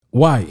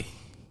why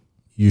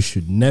you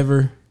should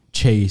never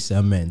chase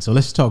a man. So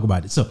let's talk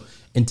about it. So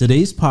in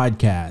today's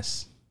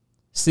podcast,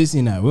 Sissy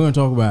and I, we're going to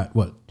talk about,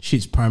 well,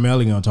 she's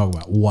primarily going to talk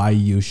about why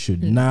you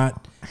should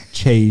not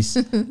chase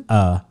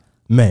a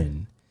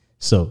man.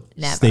 So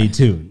stay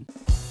tuned.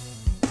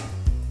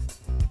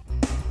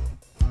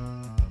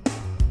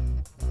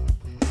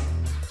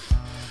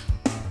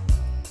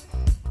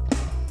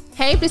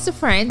 Hey, Blissful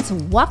friends,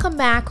 welcome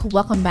back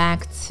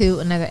to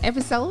another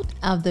episode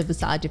of the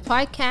Visage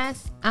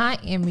Podcast. I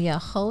am your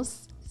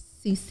host,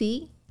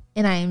 Cece,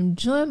 and I am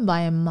joined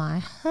by my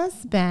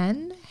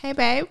husband. Hey,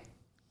 babe.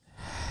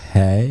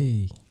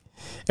 Hey,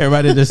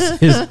 everybody, this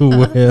is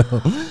Will.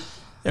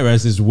 Everybody,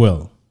 this is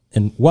Will,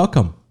 and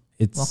welcome.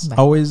 It's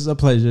always a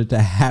pleasure to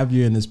have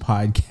you in this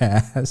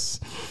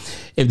podcast.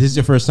 If this is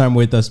your first time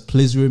with us,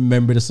 please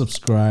remember to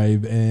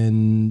subscribe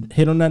and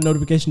hit on that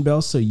notification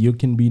bell so you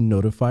can be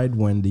notified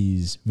when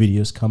these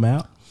videos come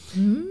out.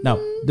 Now,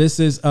 this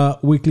is a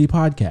weekly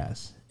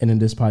podcast. And in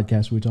this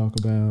podcast, we talk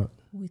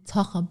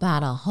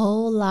about a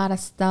whole lot of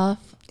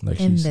stuff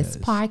like in this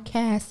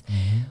podcast.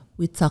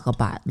 We talk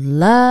about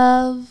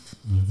love,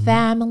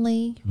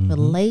 family,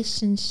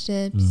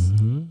 relationships.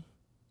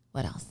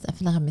 What else? I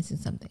feel like I'm missing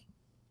something.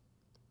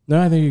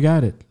 No, I think you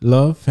got it.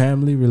 Love,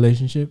 family,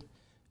 relationship,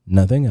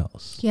 nothing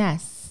else.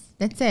 Yes,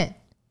 that's it.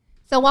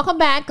 So welcome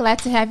back. Glad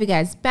to have you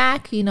guys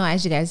back. You know,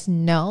 as you guys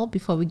know,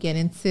 before we get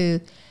into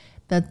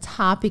the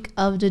topic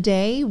of the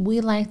day,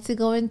 we like to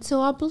go into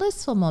our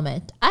blissful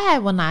moment. I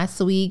had one last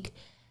week.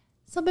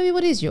 So baby,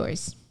 what is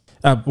yours?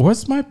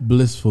 What's my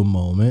blissful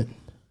moment?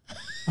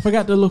 I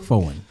forgot to look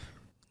for one.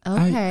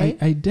 Okay.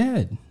 I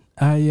did.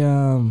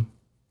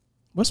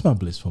 What's my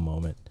blissful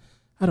moment?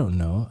 I don't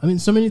know. I mean,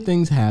 so many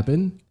things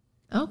happen.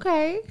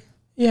 Okay.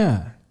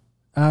 Yeah.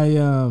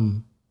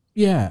 I'm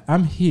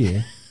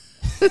here.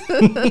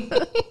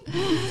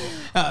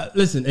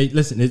 Listen,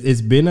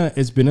 it's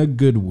been a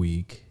good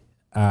week.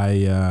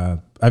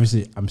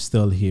 Obviously I'm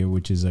still here,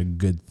 which is a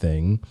good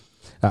thing.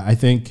 I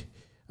think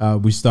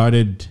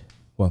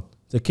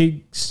the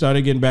kids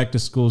started getting back to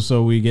school,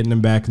 so we're getting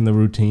them back in the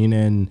routine,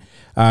 and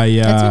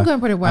that's been going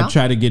pretty well. I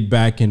try to get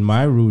back in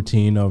my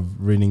routine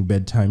of reading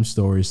bedtime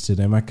stories to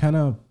them. I kind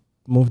of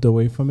moved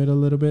away from it a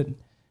little bit.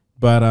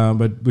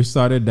 But we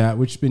started that,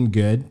 which has been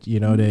good. You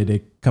know,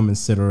 they come and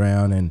sit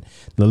around, and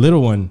the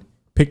little one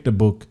picked a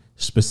book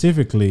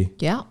specifically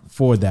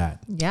for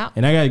that. Yeah.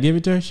 And I got to give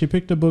it to her. She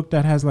picked a book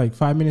that has like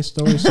 5-minute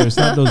stories. So it's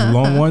not those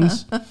long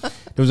ones. There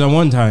was at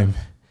one time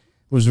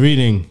was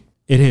reading,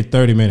 it hit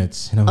 30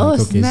 minutes. And I'm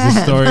like, okay, is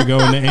this story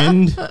going to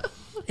end?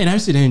 And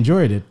actually they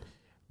enjoyed it.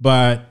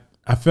 But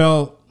I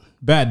felt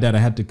bad that I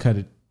had to cut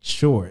it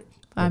short.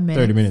 5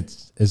 minutes. 30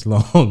 minutes is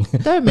long.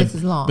 30 minutes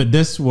is long. But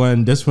this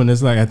one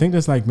is like, I think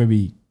there's like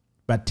maybe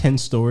about 10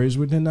 stories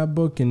within that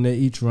book, and they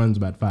each runs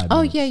about 5 minutes.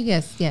 Oh, yeah,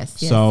 yes.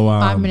 So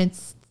 5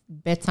 minutes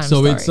bedtime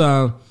story.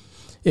 So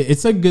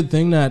it's a good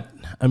thing that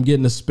I'm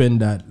getting to spend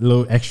that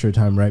little extra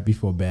time right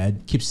before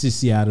bed. Keep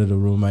Sissy out of the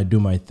room. I do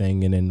my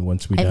thing, and then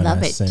once we're done,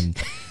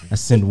 I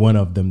send one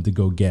of them to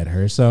go get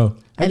her. So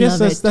I guess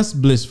that's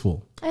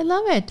blissful. I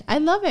love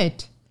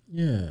it.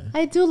 Yeah.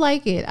 I do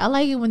like it. I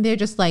like it when they're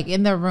just like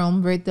in their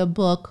room, read the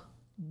book,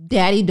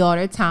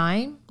 daddy-daughter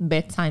time,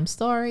 bedtime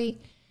story,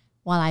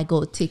 while I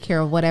go take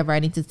care of whatever I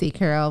need to take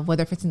care of,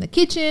 whether if it's in the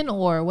kitchen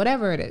or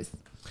whatever it is.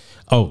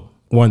 Oh,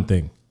 one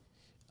thing.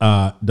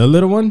 The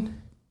little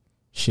one,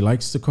 she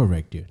likes to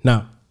correct you.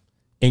 Now,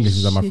 English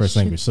is not my first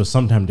language, so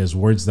sometimes there's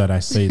words that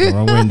I say the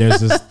wrong way. And there's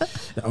this,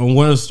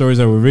 one of the stories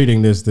that we're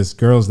reading, there's this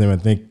girl's name, I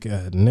think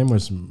the name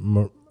was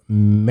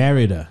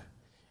Merida.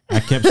 I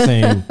kept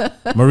saying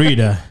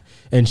Merida,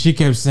 and she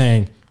kept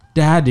saying,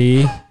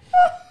 Daddy,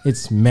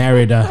 it's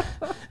Merida.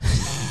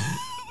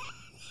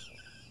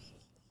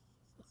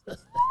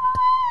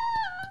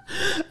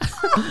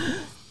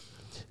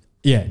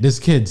 Yeah, these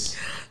kids,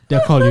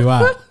 they'll call you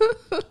out.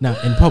 Now,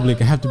 in public,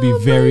 I have to be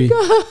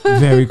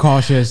very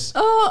cautious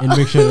and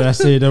make sure that I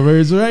say the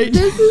words right.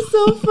 This is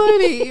so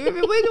funny.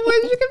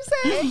 What did you keep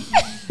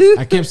saying?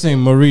 I kept saying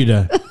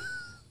Merida,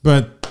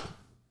 but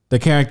the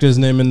character's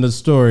name in the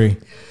story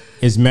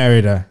is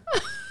Merida.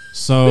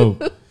 So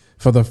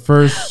for the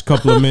first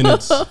couple of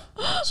minutes,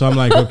 so I'm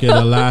like, okay,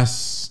 the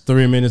last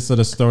 3 minutes of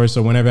the story.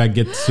 So whenever I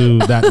get to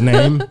that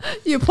name,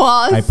 you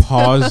pause. I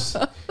pause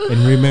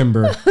and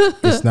remember,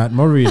 it's not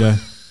Merida,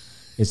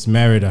 it's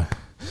Merida.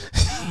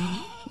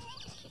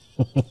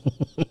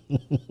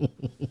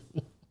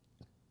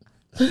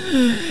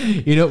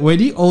 You know, when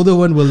the older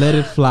one will let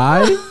it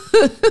fly,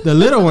 the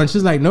little one,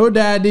 she's like, no,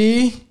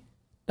 Daddy,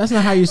 that's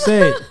not how you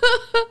say it.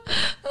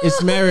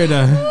 It's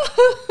Merida.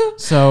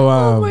 So,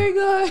 oh my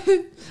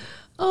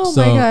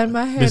God,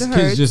 my head hurts.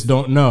 Kids just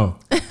don't know.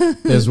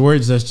 There's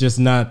words that's just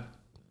not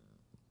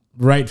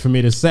right for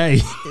me to say.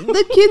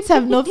 The kids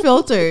have no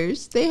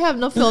filters. They have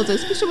no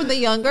filters, especially when they're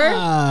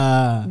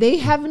younger. They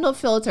have no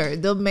filter.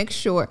 They'll make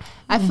sure.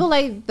 I feel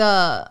like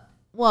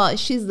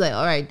she's like,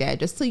 all right, Dad,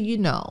 just so you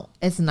know,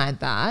 it's not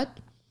that.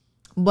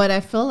 But I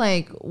feel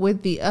like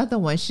with the other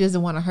one, she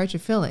doesn't want to hurt your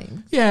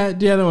feelings. Yeah,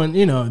 the other one,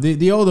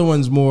 the older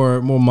one's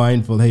more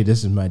mindful. Hey,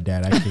 this is my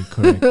dad. I can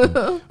correct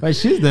him. But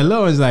the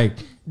little one's like,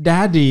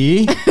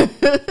 Daddy,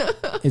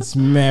 it's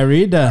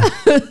Merida.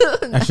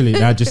 Actually,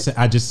 I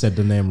just said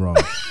the name wrong.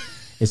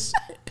 It's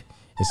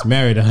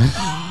Merida.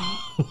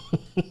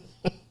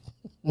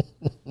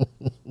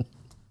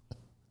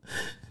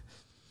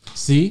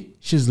 See,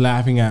 she's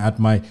laughing at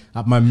my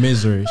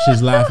misery.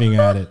 She's laughing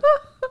at it.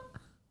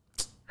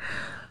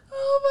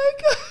 Oh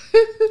my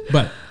god!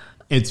 But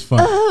it's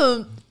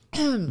fun.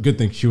 Good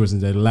thing she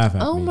wasn't there to laugh at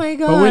me. Oh my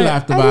god! But we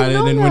laughed about it,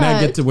 and then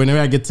whenever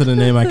I get to the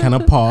name, I kind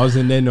of pause,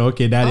 and then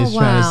okay, Daddy's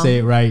trying to say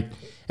it right,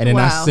 and then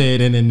I say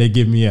it, and then they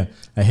give me a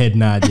head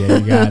nod. Yeah,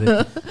 you got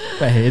it.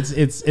 But hey,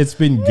 it's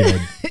been good.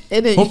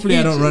 Hopefully,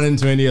 I don't run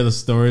into any other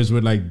stories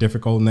with like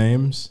difficult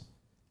names.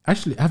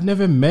 Actually, I've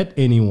never met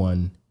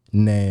anyone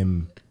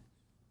named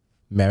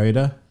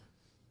Merida.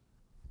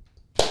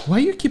 Why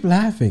you keep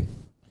laughing?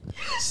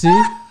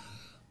 See?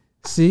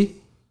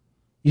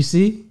 You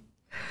see?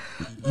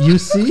 You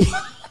see?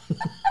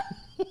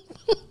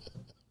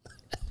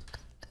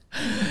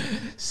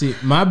 See,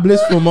 my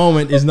blissful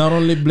moment is not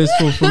only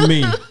blissful for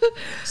me.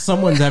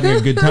 Someone's having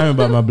a good time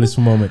about my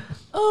blissful moment.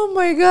 Oh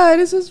my god,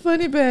 this was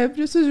funny, babe.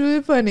 This was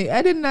really funny.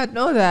 I did not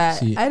know that.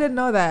 See, I didn't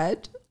know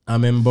that.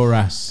 I'm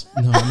embarrassed.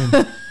 No,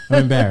 I'm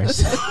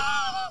embarrassed.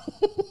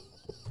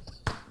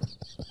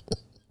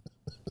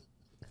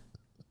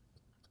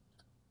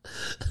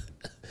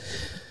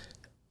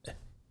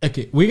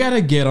 Okay, we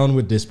gotta get on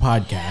with this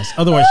podcast.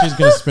 Otherwise, she's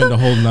gonna spend the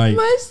whole night.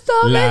 My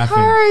stomach laughing.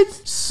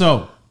 hurts.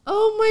 So,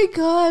 oh my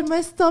god,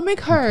 my stomach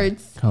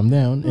hurts. calm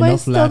down. My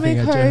Enough laughing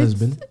at stomach your hurts.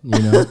 husband.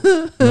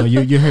 No,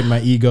 you hurt my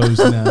egos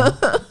now.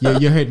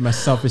 You hurt my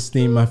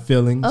self-esteem, my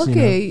feelings.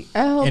 Okay,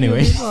 I hope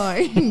Anyway. you'll be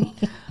fine.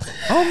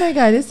 Oh my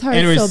god, this hurts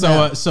Anyway,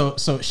 so bad.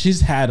 so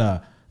she's had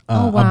a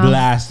Oh, wow.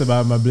 blast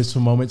about my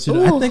blissful moments.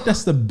 I think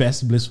that's the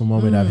best blissful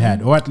moment I've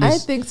had, or at I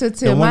least think so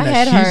too. the one My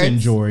head that she's hurts.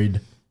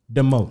 enjoyed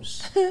the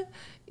most.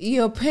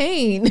 Your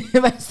pain.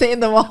 If I say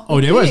the wrong Oh,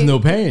 there was thing. no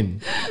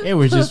pain. It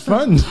was just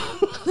fun.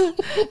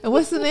 And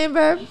what's the name,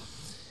 babe?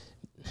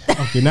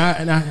 Okay, now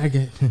I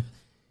get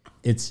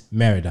it's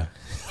Merida.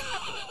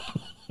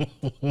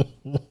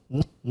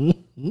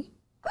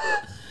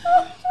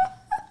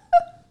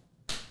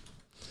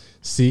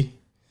 See,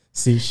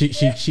 she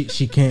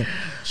can't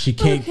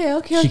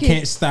Okay. she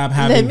can't stop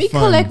having Let me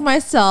fun. collect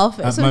myself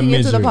at so my we can get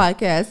to the misery.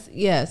 podcast.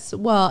 Yes.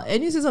 Well,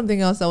 and you said something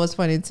else that was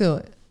funny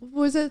too. What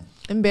was it?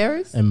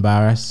 Embarrassed?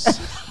 Embarrassed.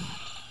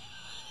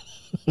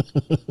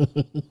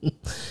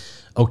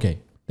 Okay,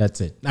 that's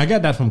it. I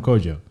got that from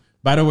Kojo.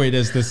 By the way,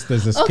 there's this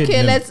kid. Okay,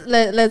 named- let's go.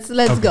 Let's There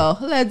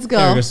we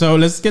go. go. So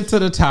let's get to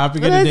the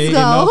topic of the Let's day.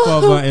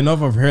 go.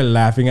 Enough of her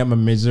laughing at my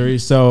misery.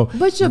 So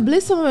But your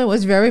blissful moment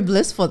was very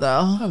blissful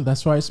though. well,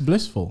 that's why it's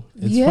blissful.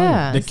 It's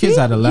Yeah. fun. The kids See?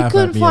 had to laugh You at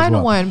couldn't me find as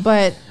well. one,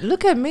 but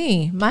look at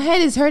me. My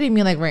head is hurting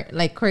me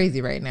like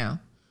crazy right now.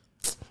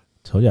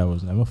 Told you I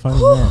was never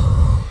funny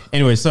man.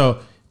 Anyway, so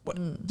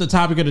the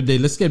topic of the day.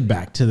 Let's get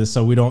back to this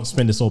so we don't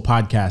spend this whole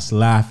podcast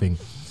laughing.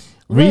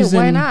 Wait,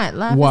 why not?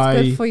 Laugh is why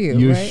good for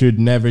you, right? should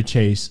never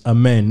chase a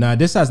man. Now,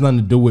 this has nothing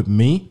to do with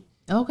me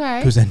Okay.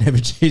 because I never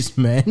chase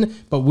men.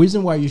 But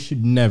reason why you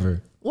should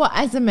never Well,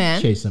 as a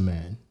man, chase a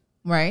man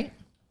right?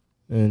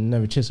 and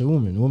never chase a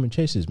woman. A woman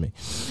chases me.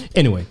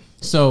 Anyway,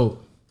 so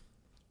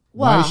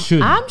Well, why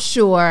should I'm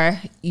sure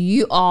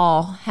you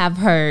all have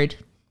heard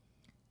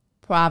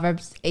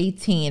Proverbs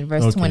 18,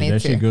 verse okay, 22.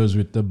 that shit goes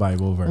with the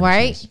Bible verses.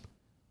 Right?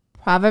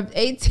 Proverbs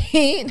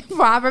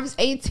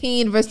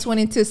 18, verse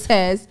 22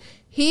 says,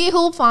 "He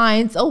who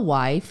finds a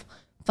wife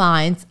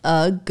finds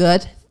a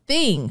good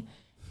thing."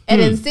 And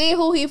then see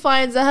who he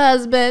finds a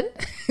husband.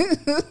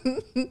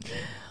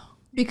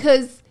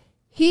 Because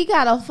he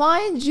gotta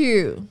find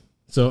you.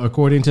 So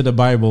according to the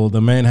Bible,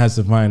 the man has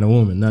to find a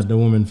woman, not the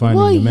woman finding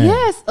Well, the man.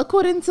 yes,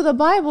 according to the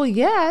Bible,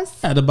 yes.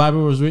 Yeah, the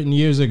Bible was written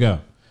years ago.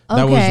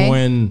 That Okay. was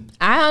when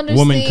I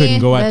understand. women couldn't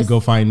go out to That's- go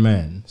find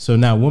men. So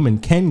now women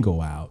can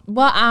go out.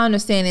 Well, I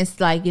understand it's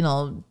like,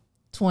 20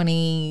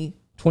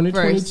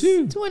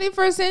 2022.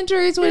 21st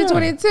century,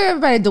 2022.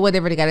 Everybody do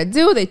whatever they gotta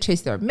do. They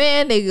chase their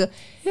man. They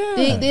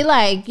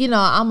like,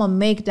 I'm gonna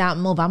make that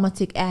move. I'm gonna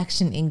take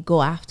action and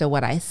go after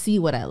what I see,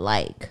 what I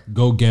like.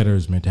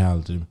 Go-getters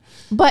mentality.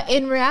 But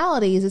in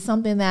reality, is it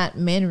something that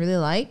men really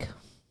like?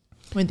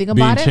 When you think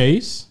Being about it,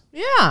 chased?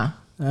 yeah.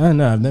 I don't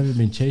know. I've never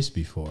been chased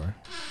before.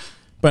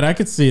 But I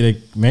could see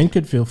that men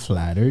could feel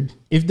flattered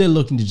if they're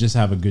looking to just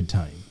have a good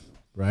time,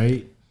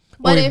 right?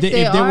 But or if if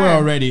they they were are-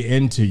 already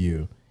into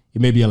you, it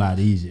may be a lot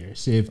easier.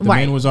 See, if the Right.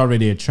 man was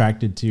already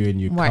attracted to you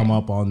and you Right. come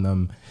up on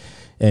them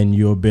and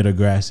you're a bit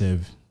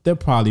aggressive, they'll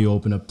probably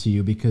open up to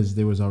you because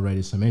there was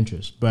already some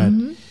interest. But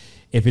Mm-hmm.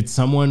 if it's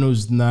someone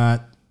who's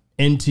not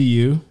into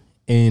you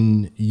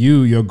and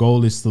your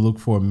goal is to look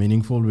for a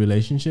meaningful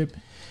relationship,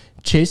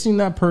 chasing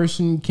that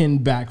person can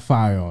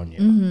backfire on you.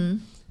 Mm-hmm.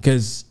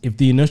 Because if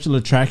the initial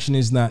attraction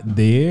is not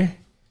there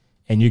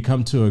and you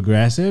come too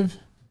aggressive,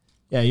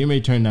 yeah, you may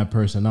turn that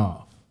person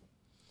off.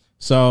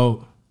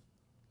 So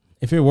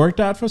If it worked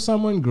out for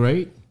someone,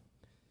 great.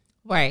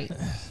 Right.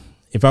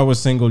 If I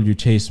was single, you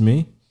chase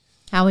me.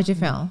 How would you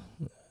feel?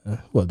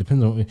 Well, it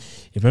depends on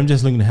if I'm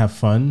just looking to have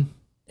fun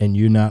and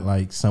you're not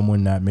like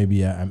someone that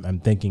maybe I'm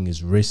thinking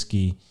is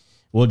risky.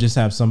 We'll just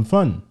have some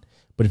fun.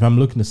 But if I'm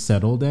looking to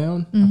settle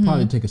down, I'll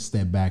probably take a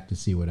step back to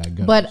see where that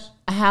goes. But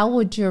how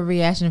would your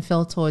reaction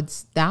feel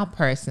towards that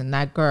person,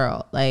 that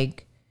girl?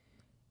 Like,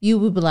 you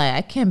would be like,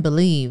 I can't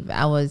believe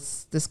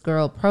this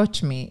girl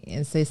approached me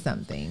and say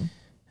something.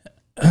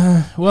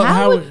 Well,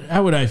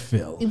 how would I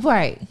feel?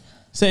 Right.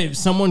 Say if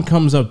someone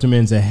comes up to me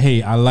and say,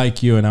 hey, I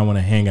like you and I want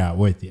to hang out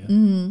with you.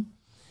 Mm-hmm.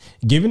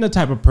 Given the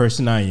type of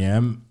person I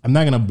am, I'm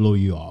not going to blow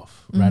you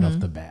off right off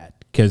the bat.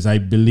 Because I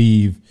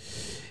believe,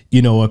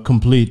 a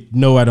complete,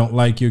 no, I don't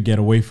like you, get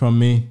away from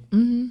me.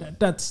 Mm-hmm.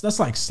 That's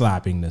like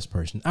slapping this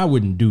person. I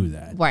wouldn't do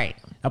that. Right.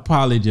 I'll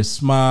probably just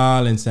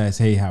smile and say,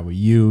 hey, how are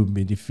you?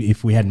 But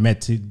if we had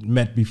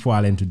met before,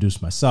 I'll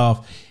introduce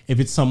myself.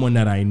 If it's someone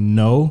that I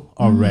know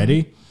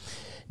already,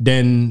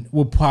 then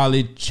we'll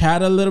probably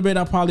chat a little bit.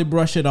 I'll probably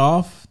brush it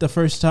off the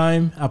first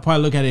time. I'll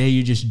probably look at it, hey,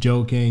 you're just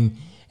joking.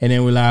 And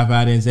then we laugh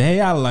at it and say,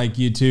 hey, I like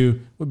you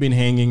too. We've been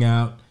hanging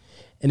out.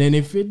 And then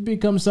if it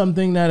becomes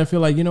something that I feel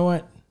like, you know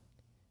what?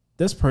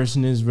 This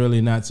person is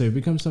really not. So it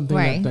becomes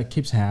something that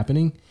keeps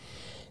happening.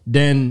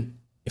 Then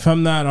if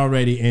I'm not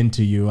already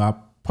into you,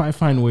 I'll probably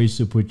find ways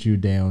to put you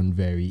down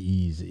very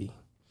easy.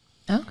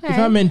 Okay. If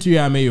I'm into you,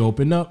 I may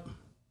open up.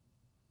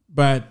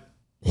 But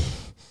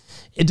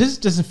it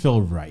just doesn't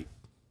feel right.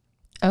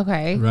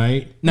 Okay.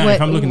 Right? Now, if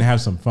I'm looking to have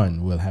some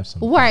fun, we'll have some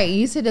fun. Right.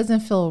 You said it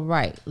doesn't feel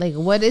right. Like,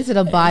 what is it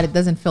about it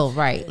doesn't feel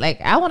right?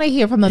 Like, I want to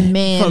hear from a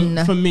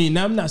man. For me,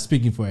 now I'm not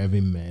speaking for every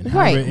man.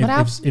 Right.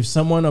 However, if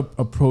someone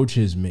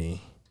approaches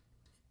me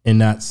in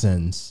that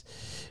sense,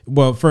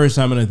 well, first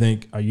I'm going to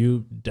think, are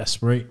you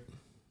desperate?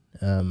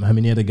 How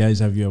many other guys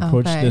have you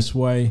approached this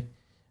way?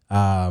 Do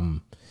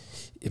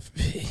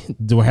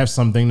I have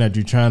something that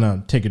you're trying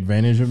to take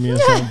advantage of me or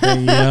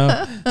something?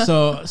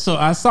 So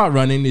I start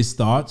running these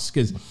thoughts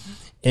because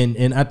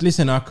and at least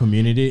in our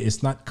community,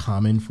 it's not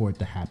common for it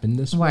to happen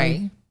this way.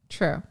 Right.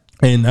 True.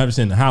 And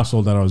obviously in the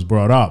household that I was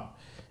brought up,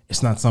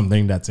 it's not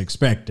something that's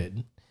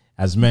expected.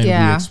 As men,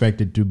 we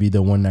expected to be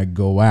the one that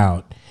go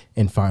out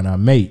and find our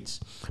mates.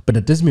 But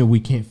that doesn't mean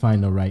we can't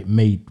find the right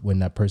mate when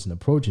that person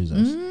approaches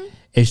us. Mm-hmm.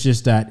 It's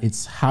just that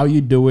it's how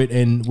you do it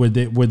and were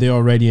there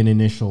already an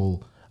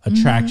initial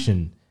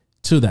attraction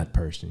to that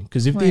person.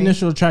 Because if the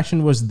initial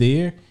attraction was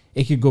there,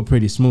 it could go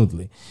pretty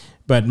smoothly.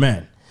 But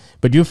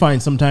you'll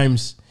find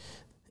sometimes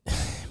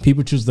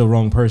people choose the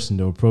wrong person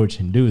to approach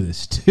and do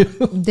this too.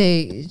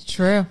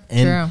 True.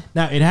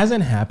 Now it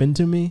hasn't happened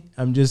to me.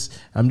 I'm just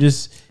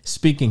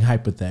speaking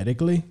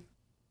hypothetically.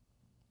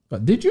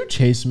 But did you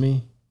chase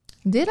me?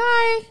 Did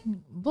I?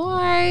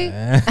 Boy.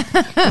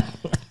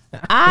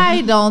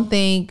 I don't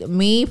think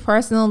me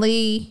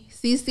personally,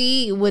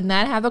 CC, would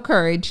not have the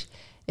courage.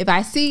 If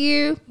I see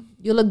you,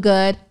 you look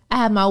good. I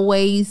have my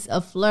ways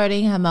of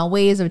flirting, have my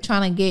ways of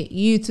trying to get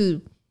you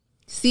to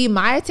see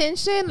my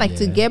attention,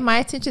 to get my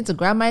attention, to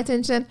grab my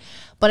attention.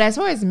 But as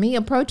far as me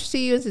approach to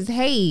you and says,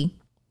 hey, you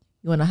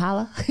want to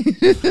holla?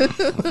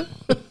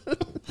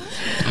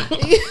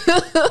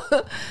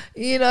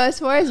 As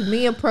far as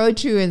me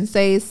approach you and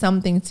say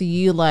something to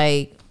you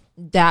like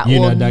that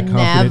will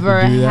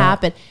never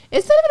happen.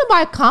 It's not even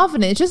about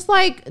confidence. It's just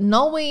like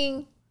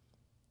knowing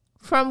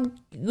from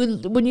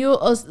when you're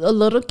a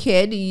little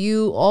kid,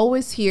 you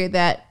always hear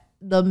that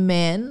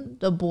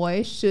the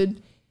boy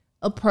should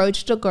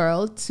approach the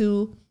girl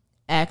to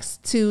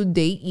ask to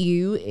date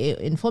you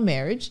in for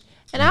marriage.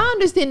 And I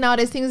understand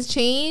nowadays things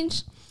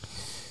change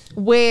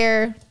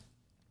where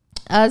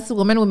us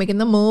women were making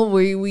the move.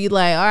 We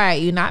like, all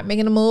right, you're not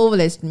making the move.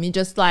 Let me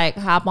just like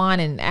hop on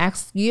and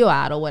ask you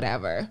out or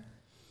whatever.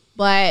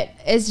 But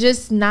it's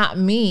just not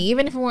me.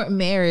 Even if we weren't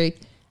married,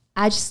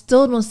 I just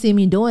still don't see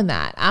me doing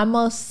that. I'm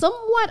a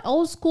somewhat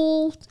old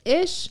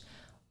school-ish,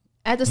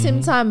 at the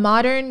same time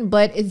modern,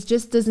 but it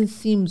just doesn't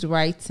seem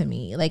right to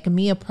me. Like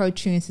me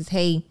approaching and says,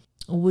 hey,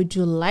 would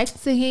you like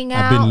to hang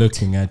out? I've been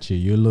looking at you.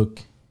 You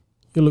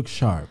look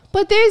sharp.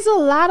 But there's a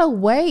lot of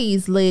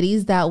ways,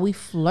 ladies, that we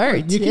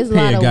flirt. You can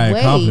pay a guy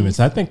a compliment.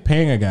 I think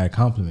paying a guy a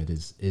compliment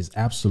is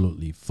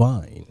absolutely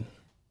fine.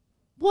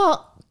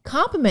 Well,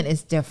 compliment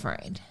is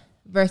different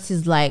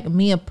versus like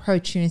me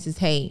approaching and says,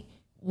 hey,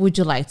 would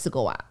you like to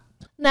go out?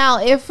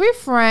 Now, if we're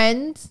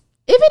friends,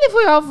 even if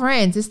we're all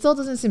friends, it still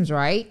doesn't seem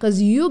right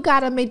because you got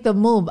to make the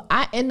move.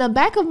 In the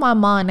back of my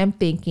mind, I'm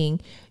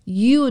thinking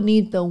you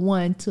need the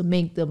one to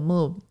make the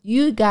move.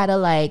 You got to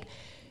like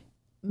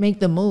make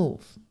the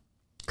move.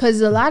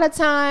 Because a lot of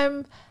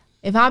time,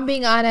 if I'm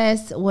being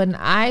honest, when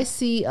I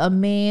see a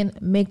man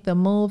make the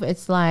move,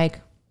 it's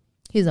like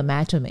he's a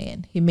macho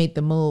man. He made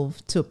the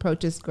move to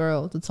approach this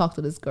girl, to talk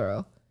to this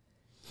girl.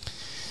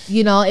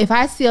 If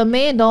I see a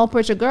man don't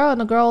approach a girl and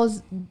the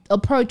girls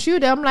approach you,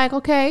 then I'm like,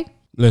 okay.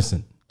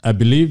 Listen, I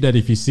believe that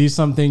if you see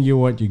something you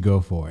want, you go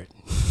for it.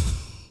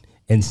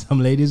 And some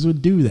ladies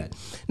would do that.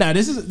 Now,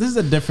 this is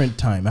a different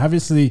time.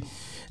 Obviously,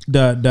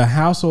 the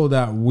household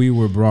that we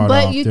were brought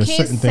But up, you there's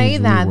can't certain say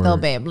things that we though,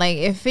 were, babe. Like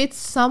if it's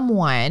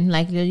someone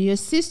like your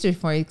sister,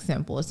 for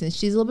example, since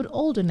she's a little bit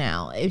older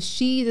now, if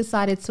she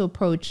decided to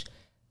approach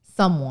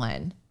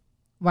someone,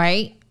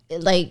 right?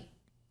 Like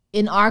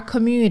in our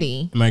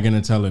community, am I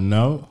gonna tell her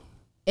no?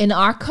 in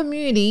our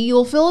community,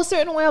 you'll feel a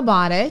certain way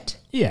about it.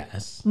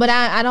 Yes. But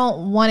I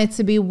don't want it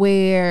to be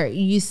where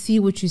you see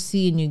what you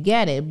see and you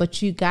get it.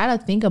 But you gotta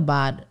think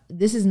about,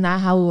 this is not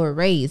how we were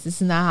raised.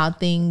 This is not how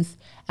things.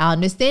 I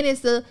understand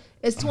it's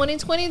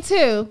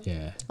 2022.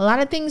 Yeah. A lot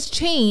of things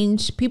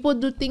change. People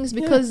do things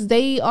because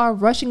they are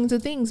rushing into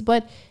things.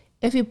 But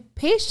if you're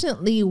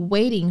patiently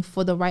waiting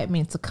for the right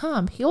man to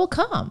come, he will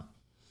come.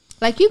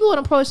 Like you go and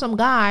approach some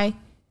guy.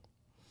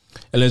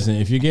 Listen,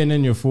 if you're getting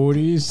in your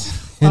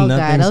 40s Oh, and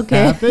God, nothing's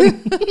okay.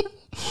 happened,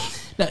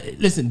 now,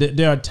 listen,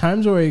 there are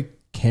times where it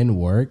can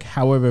work.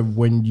 However,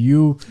 when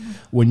you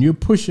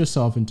push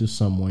yourself into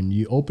someone,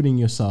 you're opening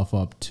yourself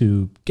up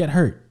to get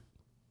hurt,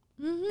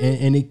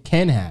 and it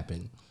can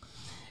happen.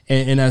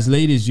 And as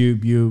ladies,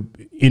 you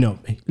know,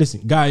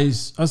 listen,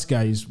 guys, us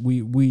guys,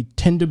 we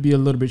tend to be a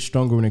little bit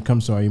stronger when it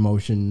comes to our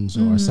emotions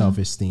or our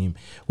self-esteem.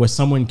 Where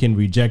someone can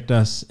reject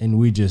us and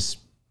we just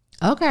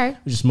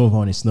move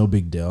on. It's no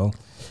big deal.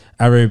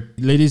 Our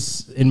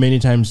ladies, in many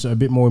times, are a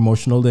bit more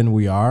emotional than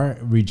we are.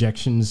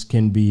 Rejections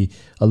can be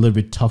a little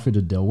bit tougher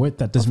to deal with.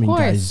 That doesn't mean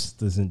guys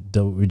doesn't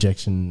deal with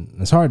rejection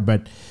as hard,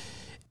 but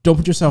don't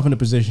put yourself in a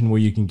position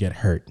where you can get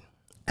hurt.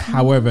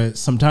 However,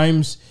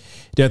 sometimes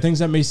there are things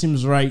that may seem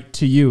right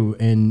to you,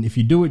 and if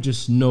you do it,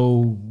 just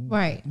know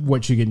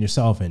what you're getting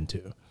yourself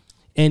into.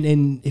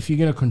 And if you're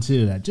gonna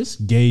consider that,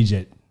 just gauge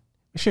it.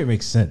 Make sure it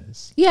makes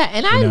sense. Yeah,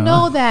 and I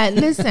know that.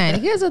 Listen,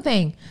 here's the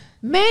thing.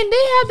 Man,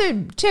 they have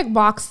their check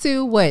box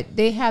too. What?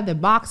 They have their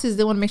boxes.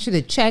 They want to make sure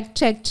they check.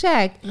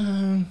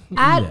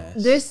 Yes.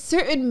 There's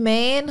certain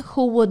men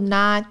who would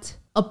not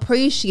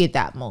appreciate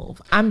that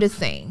move. I'm just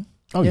saying.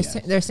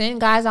 There's certain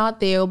guys out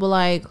there who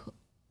will be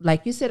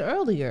like you said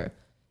earlier,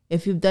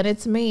 if you've done it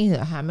to me,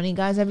 how many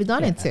guys have you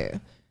done it to?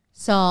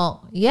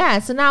 So, yeah.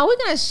 So now we're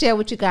going to share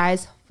with you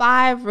guys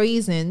 5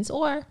 reasons,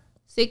 or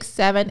 6,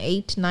 7,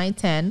 8, 9,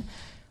 10,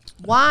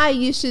 why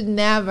you should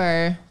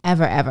never,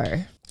 ever,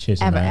 ever.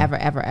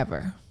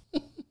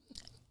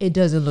 It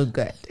doesn't look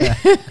good.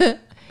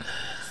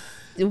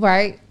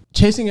 Right?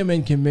 Chasing a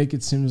man can make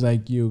it seem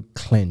like you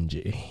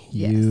clingy.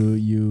 Yes.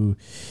 You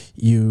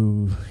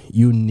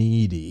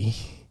needy.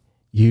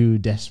 You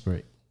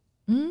desperate.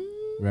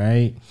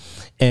 Right?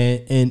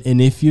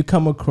 And if you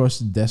come across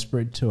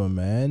desperate to a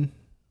man,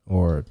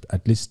 or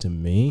at least to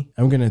me,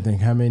 I'm going to think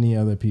how many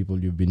other people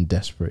you've been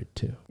desperate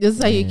to. Just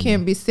like you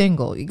can't be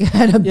single. You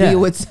got to be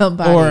with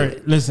somebody.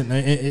 Or listen,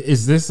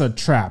 is this a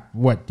trap?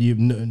 What,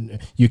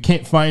 you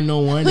can't find no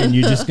one and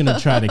you're just going to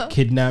try to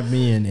kidnap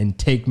me and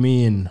take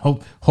me and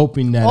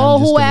hoping that or I'm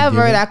just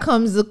whoever that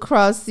comes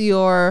across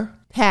your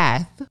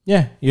path.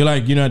 Yeah. You're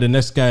like, the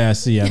next guy I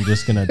see, I'm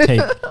just going to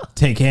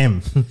take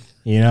him.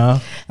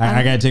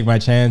 I got to take my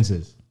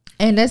chances.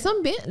 And there's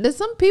some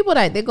people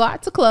that they go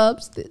out to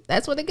clubs.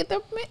 That's where they get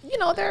their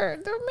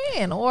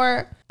man.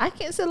 Or I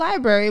can't say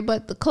library,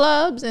 but the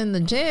clubs and the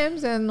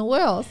gyms and the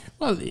wells.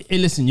 Well,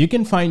 listen, you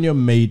can find your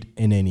mate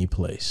in any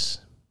place.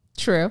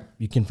 True.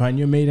 You can find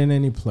your mate in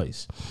any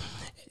place.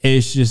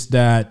 It's just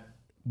that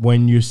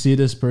when you see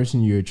this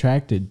person you're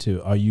attracted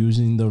to are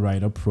using the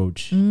right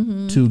approach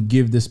to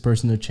give this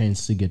person a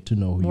chance to get to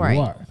know who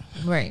you are.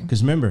 Right.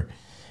 Because remember,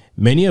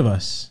 many of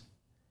us,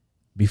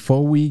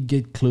 before we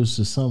get close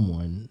to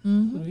someone,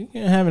 we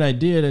can have an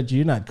idea that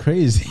you're not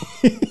crazy.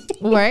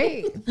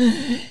 Right.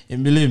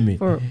 And believe me,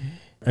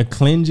 a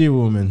clingy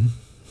woman,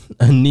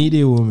 a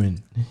needy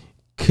woman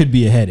could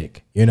be a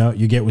headache.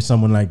 You get with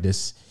someone like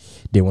this,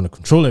 they want to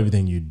control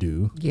everything you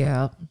do.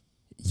 Yeah.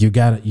 You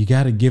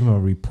gotta give them a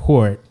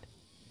report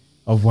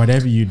of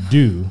whatever you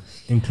do,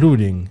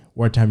 including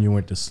what time you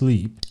went to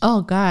sleep.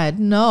 Oh God,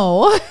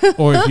 no.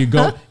 Or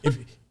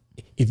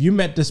if you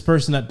met this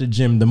person at the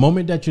gym, the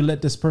moment that you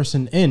let this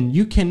person in,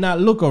 you cannot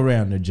look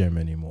around the gym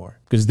anymore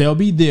because they'll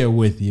be there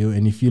with you.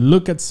 And if you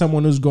look at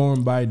someone who's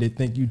going by, they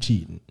think you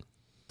cheating.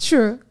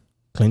 True.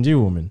 Clingy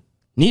woman,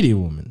 needy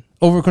woman,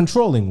 over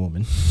controlling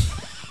woman.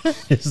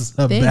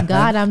 Thank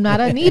God I'm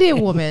not a needy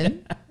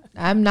woman.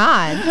 I'm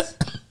not.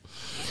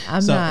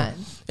 I'm not.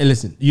 And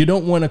listen, you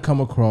don't want to come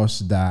across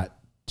that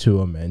to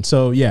a man.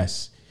 So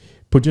yes,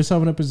 put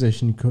yourself in a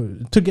position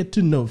to get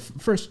to know.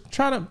 First,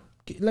 try to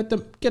let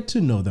them get to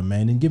know the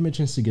man and give them a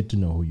chance to get to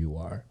know who you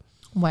are.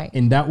 Right.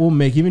 And that will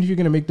make, even if you're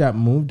going to make that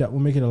move, that will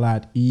make it a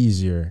lot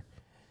easier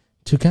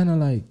to kind of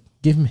like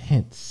give them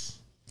hints,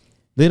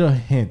 little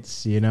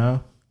hints,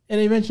 and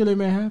eventually it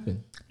may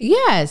happen.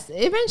 Yes,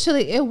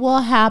 eventually it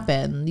will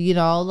happen.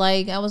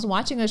 Like I was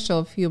watching a show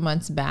a few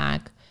months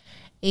back,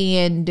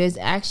 and there's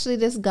actually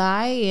this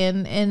guy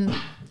and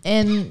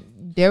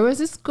there was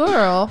this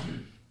girl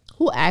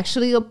who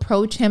actually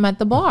approached him at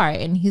the bar,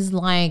 and he's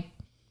like,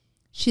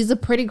 she's a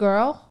pretty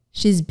girl.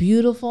 She's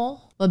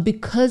beautiful. But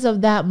because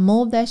of that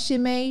move that she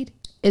made,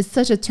 it's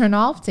such a turn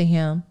off to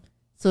him.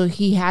 So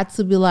he had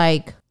to be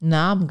like,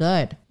 nah, I'm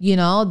good. You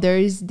know,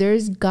 there's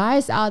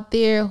guys out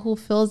there who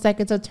feels like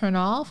it's a turn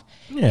off.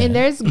 Yeah. And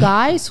there's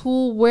guys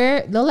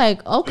they're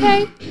like,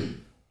 okay,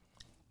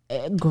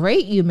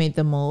 great, you made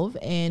the move.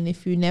 And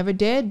if you never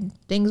did,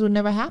 things would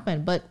never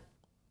happen. But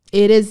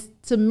it is,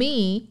 to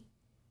me,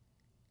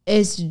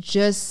 it's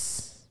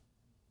just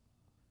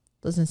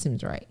doesn't seem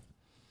right.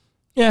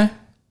 Yeah.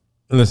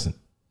 Listen,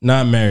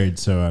 not married,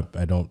 so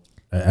I don't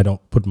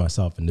put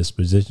myself in this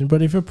position.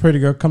 But if a pretty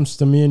girl comes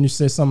to me and you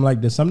say something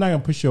like this, I'm not gonna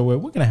push you away.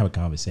 We're gonna have a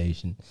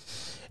conversation.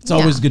 It's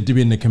always good to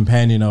be in the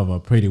companion of a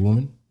pretty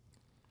woman.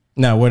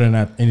 Now, whether or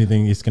not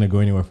anything is gonna go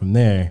anywhere from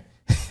there,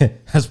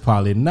 that's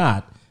probably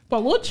not.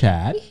 But we'll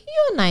chat.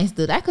 You're a nice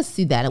dude. I could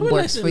see that it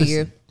works for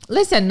you.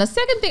 Listen, the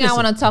second thing I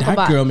want to talk about.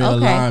 That girl may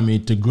allow me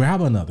to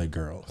grab another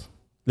girl.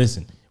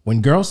 Listen,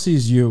 when girl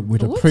sees you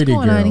with a pretty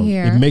girl,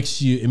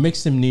 it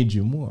makes them need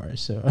you more.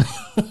 So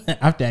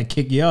after I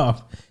kick you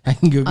off, I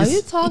can go. Are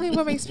you talking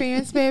from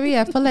experience, baby?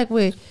 I feel like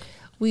we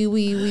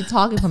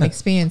talking from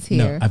experience here.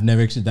 No, I've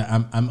never experienced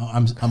that.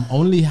 I'm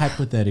only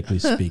hypothetically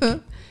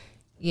speaking.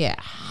 Yeah,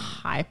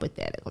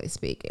 hypothetically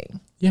speaking.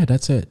 Yeah,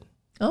 that's it.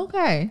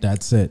 Okay.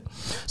 That's it.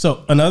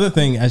 So another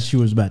thing, as she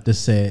was about to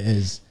say,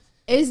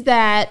 is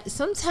that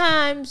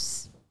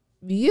sometimes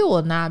you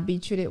will not be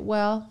treated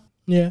well.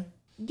 Yeah.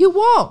 You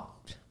won't.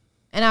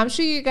 And I'm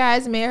sure you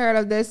guys may have heard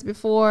of this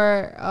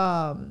before.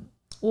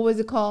 What was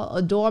it called?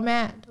 A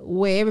doormat,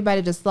 where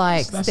everybody just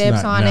like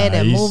steps on it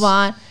and move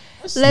on.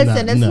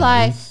 Listen, it's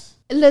like,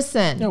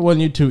 listen. Yeah, when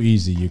you're too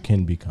easy, you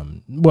can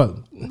become,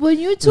 when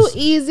you're too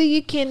easy,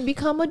 you can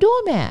become a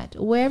doormat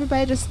where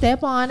everybody just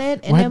step on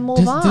it and then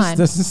move on. This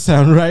doesn't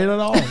sound right at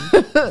all.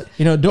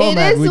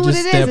 Doormat, we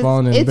just step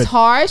on it. It's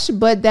harsh,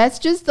 but that's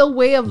just the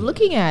way of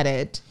looking at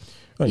it.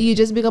 Right. You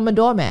just become a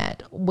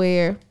doormat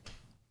where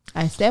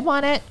I step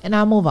on it and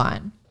I move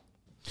on.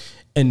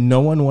 And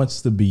no one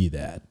wants to be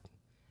that.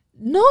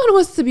 No one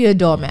wants to be a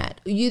doormat.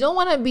 You don't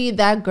want to be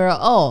that girl.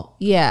 Oh,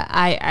 yeah,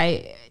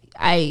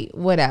 I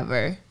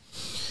whatever.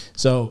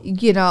 So,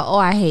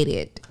 I hate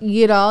it.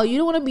 You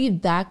don't want to be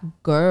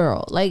that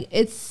girl. Like,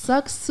 it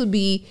sucks to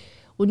be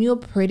when you're a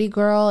pretty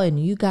girl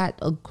and you got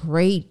a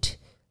great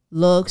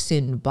looks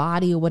and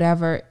body or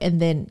whatever,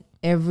 and then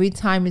every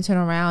time you turn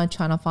around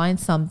trying to find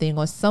something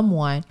or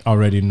someone,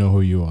 already know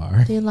who you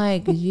are. They're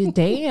like, you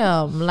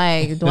damn,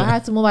 like, do I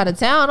have to move out of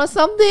town or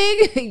something?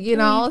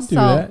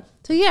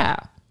 So yeah.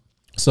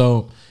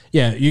 So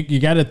yeah, you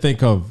got to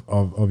think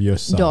of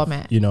yourself.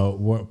 Doormat.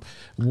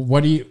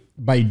 What do you,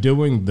 by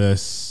doing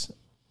this,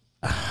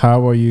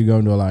 how are you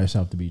going to allow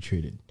yourself to be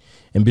treated?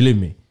 And believe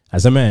me,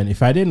 as a man,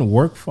 if I didn't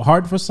work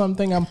hard for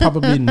something, I'm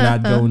probably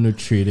not going to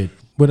treat it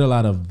with a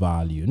lot of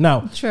value.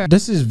 Now,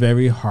 This is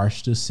very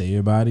harsh to say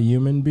about a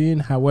human being.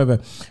 However,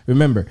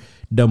 remember,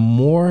 the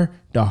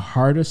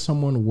harder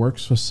someone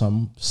works for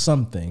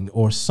something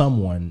or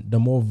someone, the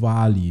more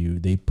value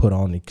they put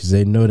on it, because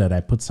they know that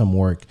I put some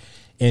work.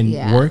 And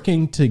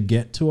working to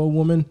get to a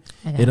woman,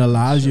 it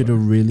allows you to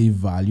really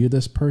value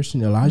this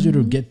person. It allows you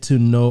to get to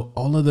know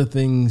all of the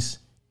things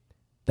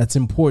that's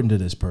important to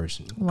this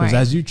person. Because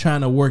as you're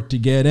trying to work to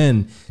get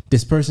in,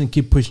 this person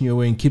keep pushing you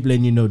away and keep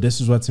letting you know this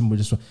is what's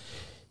important.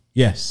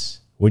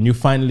 Yes, when you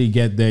finally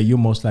get there, you're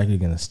most likely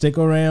going to stick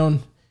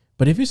around.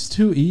 But if it's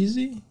too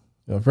easy,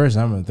 first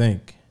I'm going to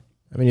think,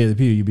 how many other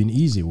people you've been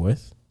easy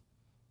with?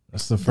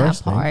 That's the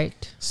first thing.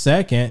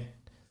 Second,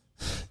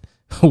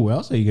 who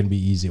else are you going to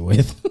be easy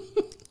with?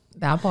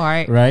 That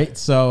part. Right?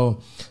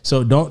 So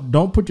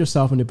don't put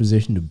yourself in a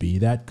position to be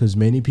that, because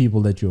many people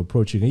that you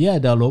approach,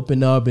 they'll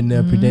open up and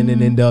they'll pretend,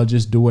 and then they'll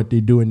just do what they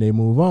do and they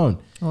move on.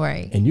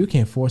 Right. And you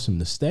can't force them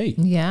to stay.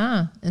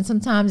 Yeah. And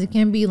sometimes it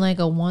can be like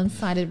a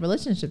one-sided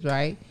relationship,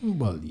 right?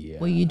 Well, yeah.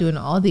 Where you're doing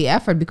all the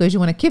effort because you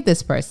want to keep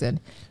this person.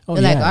 Oh,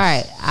 like, all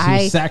right,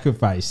 I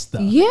sacrifice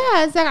stuff.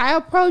 Yeah, it's like I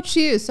approach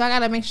you, so I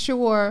gotta make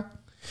sure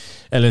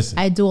and listen,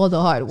 I do all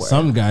the hard work.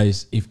 Some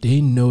guys, if they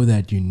know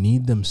that you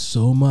need them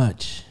so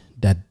much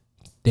that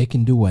they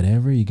can do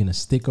whatever, you're gonna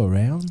stick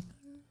around,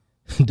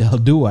 they'll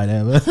do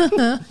whatever.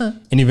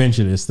 And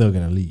eventually they're still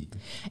gonna leave.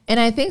 And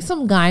I think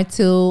some guy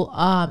too,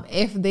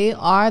 if they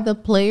are the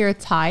player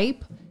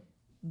type,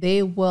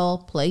 they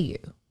will play you.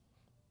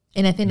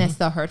 And I think that's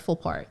the hurtful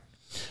part.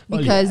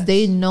 Because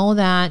they know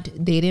that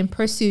they didn't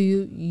pursue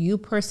you, you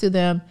pursue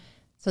them.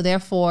 So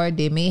therefore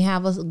they may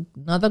have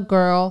another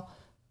girl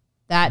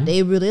that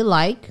they really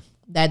like,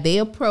 that they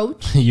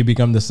approach. You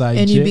become the side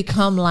and chick. You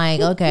become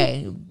like,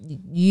 okay,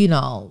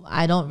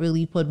 I don't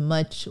really put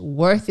much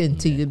worth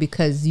into you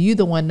because you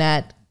the one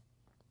that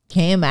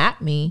came at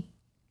me.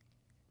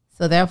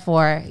 So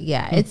therefore,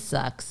 it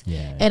sucks.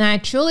 Yeah. And I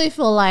truly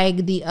feel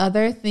like the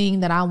other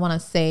thing that I want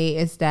to say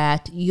is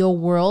that your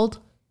world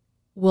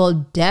will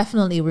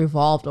definitely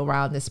revolve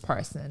around this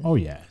person. Oh,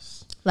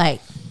 yes.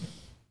 Like,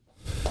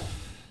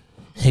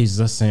 he's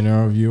the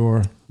center of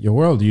your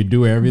world. You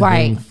do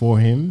everything for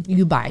him.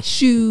 You buy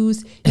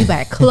shoes, you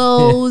buy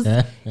clothes,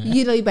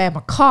 you buy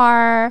my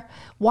car,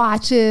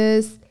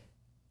 watches.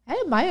 I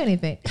didn't buy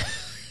anything.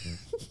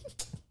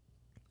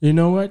 You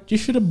know what? You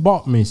should have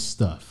bought me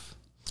stuff.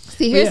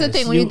 See, here's the Yes,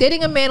 thing: when you're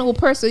dating a man who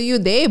pursue you,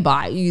 they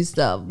buy you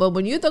stuff. But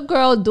when you're the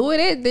girl doing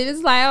it, then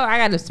it's like, oh, I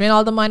got to spend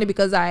all the money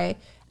because I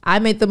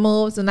made the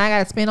moves and I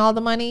got to spend all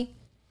the money.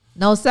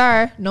 No,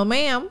 sir. No,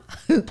 ma'am.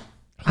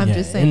 I'm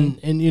just saying.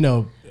 And you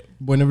know,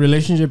 when a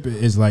relationship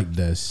is like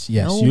this,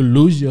 yes, No. you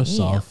lose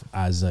yourself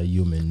as a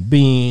human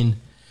being.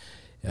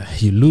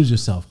 You lose your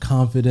self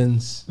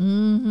confidence.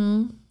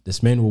 Mm-hmm.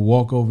 This man will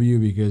walk over you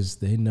because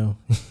they know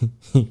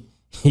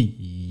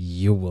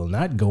you will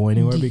not go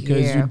anywhere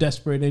because Yeah. you're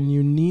desperate and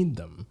you need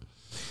them.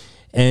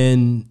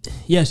 And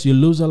yes, you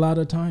lose a lot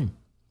of time.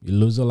 You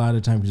lose a lot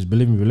of time because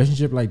believe me, a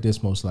relationship like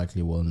this most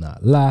likely will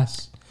not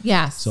last.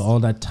 Yes. So all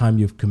that time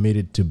you've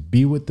committed to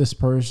be with this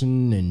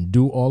person and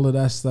do all of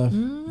that stuff,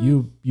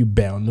 you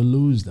bound to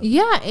lose them.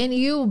 Yeah, and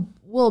you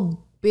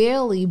will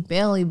barely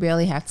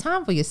have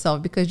time for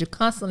yourself because you're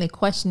constantly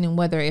questioning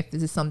whether if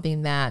this is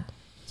something that's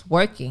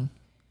working.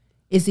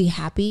 Is he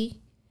happy?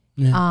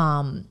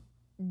 Yeah.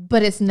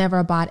 But it's never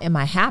about am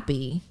I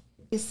happy?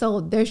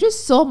 So there's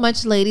just so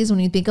much, ladies,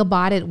 when you think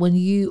about it, when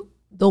you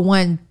the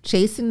one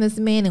chasing this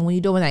man and when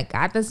you're the one that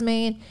got this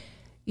man,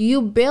 you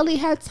barely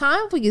have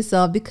time for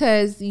yourself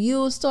because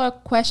you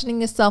start questioning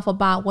yourself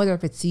about whether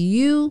if it's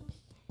you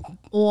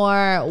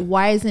or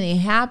why isn't he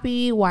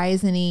happy? Why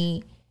isn't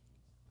he,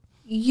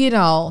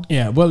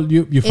 Yeah, well,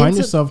 you find Into-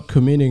 yourself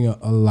committing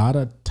a lot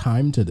of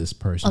time to this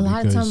person A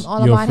lot of because time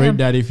all you're about afraid him.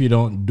 that if you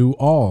don't do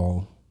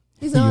all,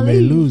 he's you gonna may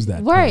leave. lose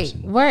that Right,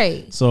 person.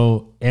 right.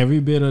 So every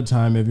bit of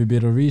time, every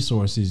bit of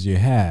resources you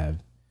have,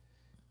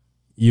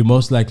 you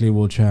most likely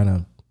will try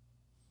to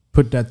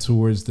put that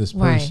towards this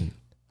Right. person,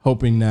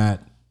 hoping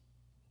that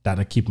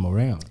that'll keep them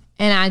around.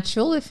 And I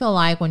truly feel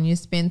like when you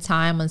spend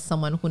time on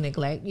someone who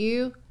neglect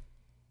you,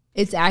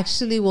 it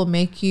actually will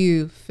make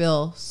you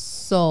feel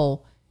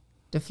so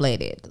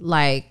deflated.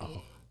 Like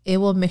it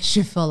will make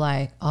you feel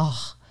like,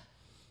 oh,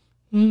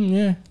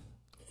 Yeah,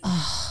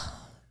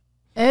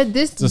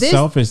 this it's a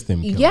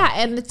self-esteem killer. yeah.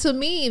 And to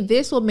me,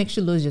 this will make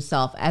you lose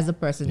yourself as a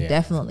person, Yeah.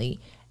 definitely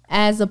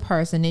as a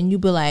person. And you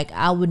be like,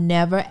 I would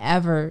never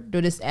ever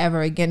do this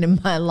ever again in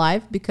my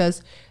life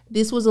because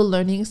this was a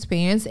learning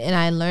experience, and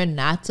I learned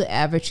not to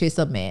ever chase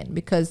a man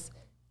because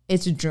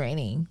it's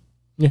draining.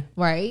 Yeah.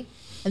 Right?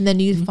 And then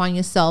you find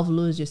yourself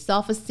lose your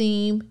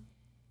self-esteem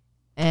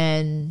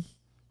and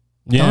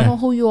don't know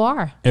who you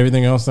are.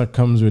 Everything else that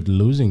comes with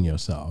losing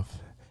yourself.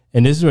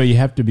 And this is where you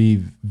have to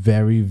be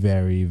very,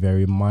 very,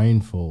 very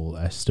mindful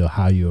as to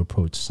how you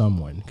approach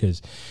someone,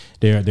 because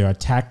there are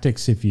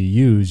tactics if you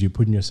use, you're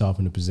putting yourself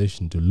in a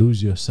position to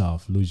lose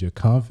yourself, lose your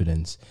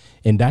confidence,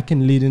 and that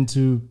can lead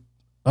into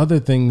other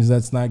things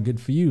that's not good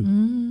for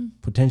you,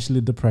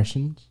 potentially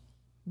depressions.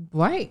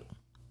 Right.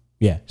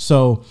 Yeah.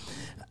 So,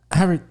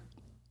 Harriet,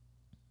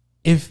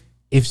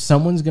 if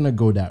someone's gonna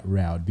go that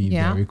route, be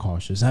Yeah. very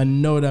cautious. I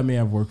know that may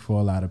have worked for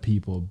a lot of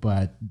people,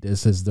 but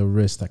this is the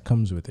risk that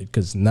comes with it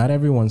because not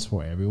everyone's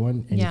for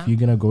everyone. And Yeah. if you're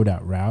gonna go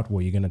that route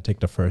where you're gonna take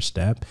the first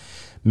step,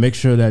 make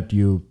sure that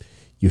you're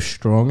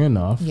strong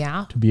enough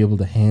Yeah. to be able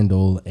to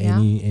handle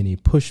any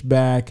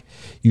pushback.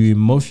 You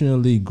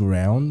emotionally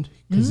ground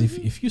because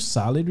if you're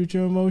solid with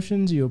your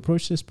emotions, you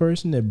approach this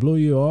person that blew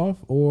you off,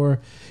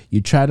 or you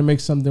try to make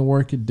something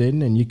work, it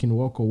didn't, and you can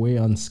walk away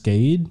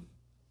unscathed.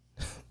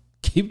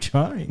 Keep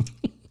trying.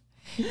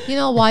 You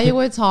know, while you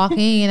were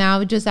talking, and I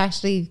was just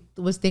actually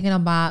was thinking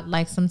about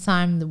like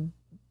sometimes the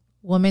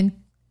women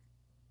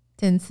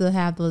tend to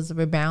have those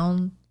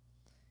rebound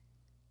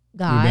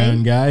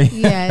Rebound guys. guy.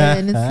 Yeah,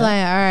 and it's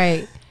like, all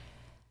right,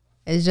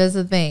 it's just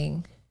a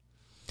thing.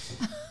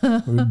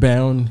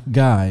 Rebound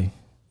guy.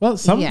 Well,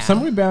 some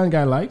Yeah. rebound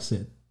guy likes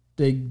it.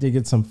 They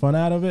get some fun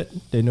out of it.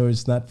 They know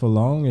it's not for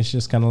long. It's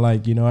just kind of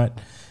like, you know what?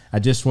 I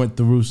just went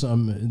through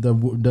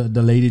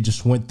the lady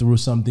just went through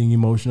something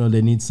emotional.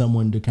 They need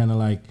someone to kind of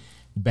like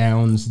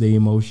bounce the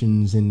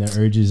emotions and the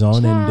urges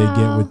on, and they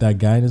get with that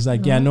guy. And it's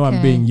like, yeah, I know I'm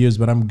Okay. being used,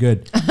 but I'm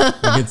good.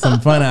 I get some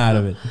fun out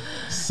of it.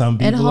 Some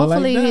people And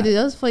hopefully are like that.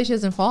 those flesh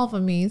doesn't fall for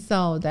me.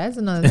 So that's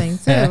another thing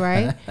too,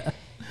 right?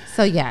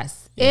 So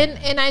yes.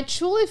 And I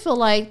truly feel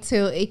like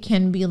too, it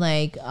can be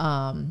like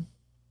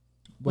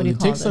what do you it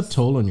call takes this? a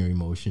toll on your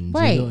emotions.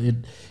 Right.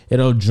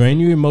 It'll drain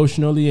you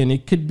emotionally, and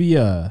it could be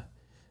a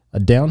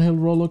downhill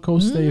roller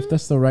coaster, if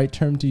that's the right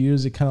term to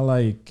use. It kind of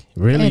like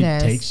really It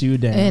is. takes you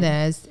down. It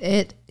is.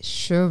 It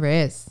sure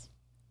is.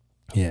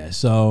 Yeah.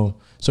 So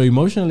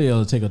emotionally,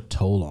 it'll take a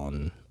toll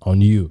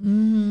on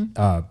you.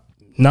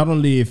 Not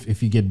only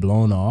if you get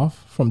blown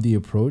off from the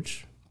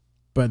approach,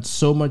 but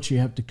so much you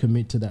have to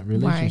commit to that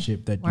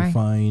relationship that you Right.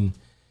 find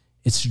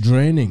it's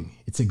draining.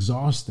 It's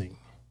exhausting.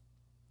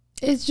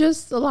 It's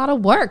just a lot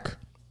of work.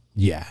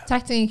 Yeah. It's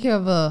like taking care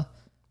of a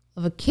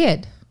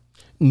kid.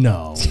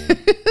 No.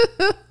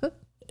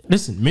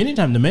 Listen, many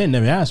times the man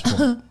never asked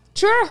for it.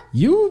 Sure.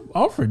 You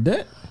offered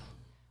that.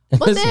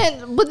 But Listen, that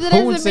who would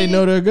doesn't say mean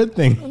no to a good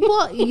thing?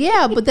 well,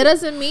 yeah, but that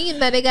doesn't mean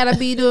that they gotta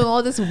be doing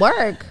all this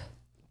work.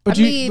 But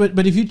I mean-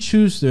 but if you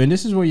choose to, and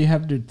this is where you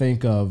have to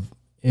think of,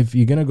 if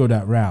you're gonna go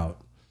that route,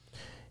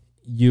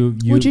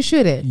 Which you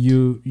shouldn't.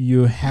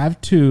 you have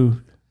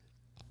to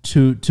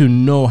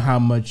know how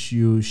much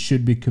you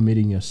should be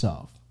committing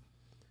yourself.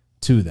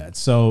 to that.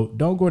 So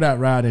don't go that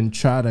route and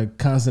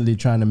constantly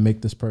trying to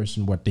make this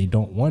person what they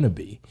don't want to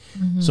be.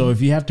 So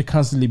if you have to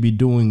constantly be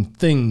doing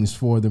things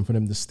for them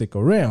to stick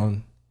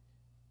around,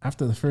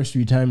 after the first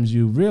few times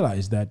you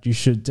realize that, you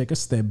should take a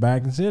step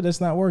back and say,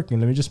 that's not working.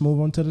 Let me just move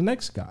on to the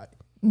next guy.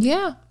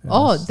 Yeah.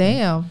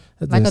 Damn.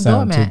 That Like doesn't a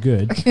sound doormat.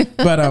 too good.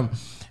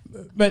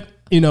 But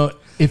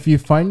if you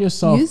find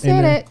yourself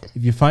if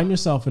you find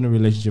yourself in a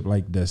relationship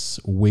like this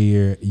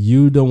where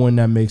you the one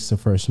that makes the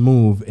first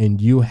move and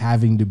you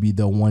having to be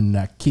the one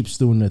that keeps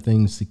doing the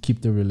things to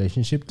keep the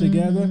relationship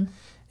together,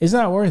 it's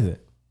not worth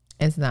it.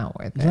 It's not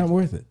worth It's it. not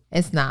worth it.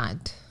 It's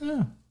not.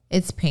 Yeah.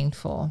 It's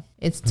painful.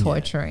 It's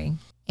torturing.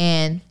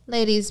 And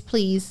ladies,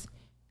 please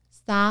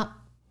stop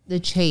the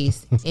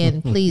chase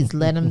and please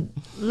let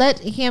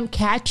him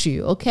catch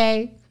you.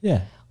 Okay.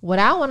 Yeah. What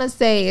I want to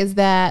say is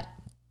that,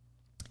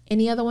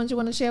 any other ones you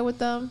want to share with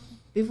them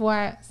before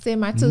I say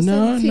my 2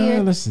 cents here?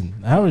 No, listen.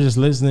 I was just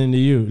listening to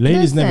you.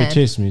 Ladies never Listen.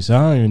 chase me, so I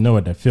don't even know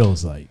what that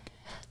feels like.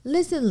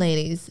 Listen,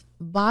 ladies,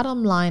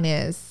 bottom line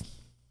is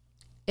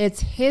it's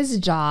his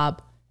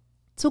job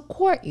to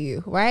court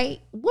you,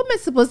 right?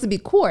 Women's supposed to be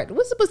court.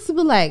 We're supposed to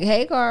be like,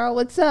 hey, girl,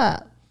 what's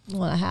up? You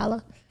want to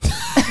holler?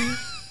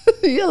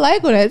 You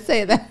like when I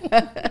say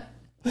that.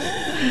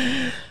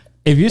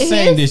 If you're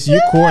saying this, you're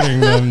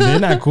courting them. They're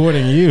not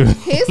courting you.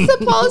 He's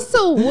supposed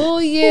to woo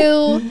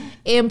you,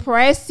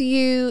 impress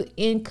you,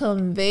 and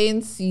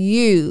convince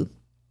you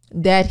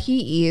that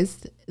he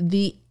is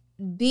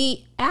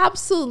the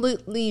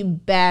absolutely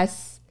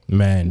best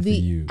Man, for the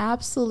you.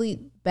 absolute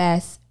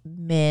best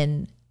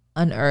men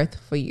on earth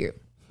for you.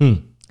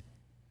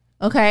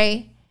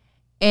 Okay?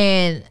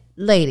 And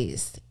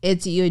ladies,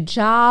 it's your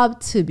job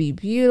to be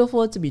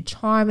beautiful, to be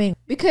charming,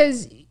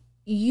 because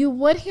you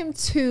want him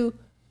to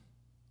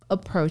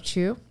approach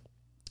you.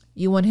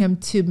 You want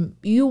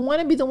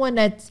to be the one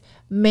that's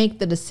make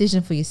the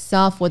decision for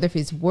yourself, whether if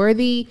he's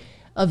worthy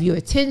of your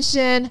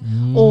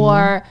attention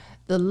or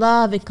the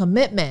love and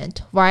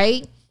commitment,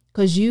 right?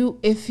 Because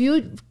if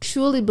you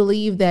truly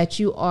believe that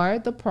you are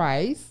the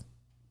prize,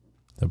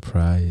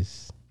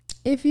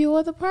 if you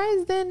are the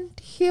prize, then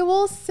he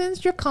will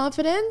sense your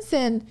confidence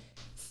and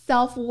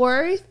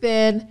self-worth,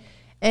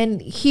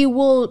 and he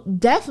will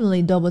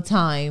definitely double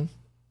time.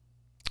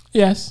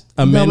 Yes,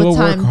 a man will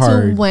work To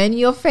hard. win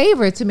your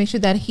favor, to make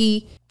sure that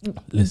he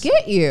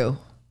get you.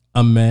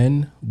 A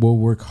man will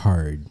work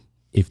hard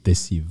if they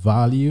see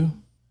value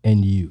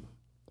in you.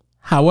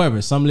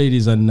 However, some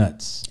ladies are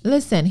nuts.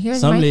 Listen,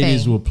 here's Some my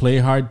ladies thing. will play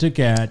hard to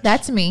catch.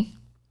 That's me.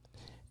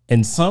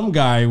 And some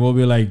guy will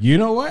be like, you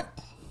know what?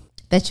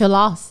 That you're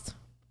lost.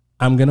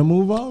 I'm going to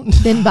move on.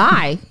 Then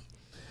bye.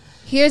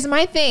 Here's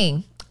my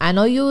thing. I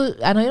know you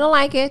don't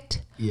like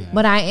it, Yeah.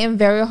 but I am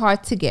very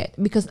hard to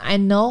get because I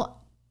know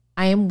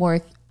I am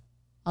worth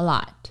a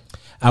lot.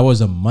 I was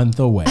a month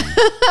away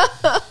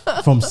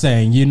from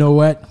saying, you know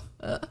what?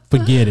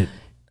 Forget it.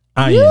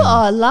 You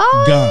are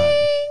lying. gone.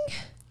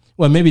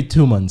 Well, maybe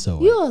 2 months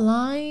away. You are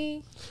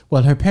lying.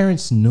 Well, her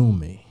parents knew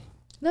me.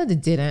 No, they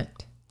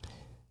didn't.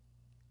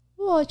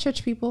 We're all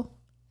church people.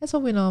 That's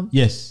what we know.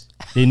 Yes,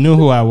 they knew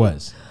who I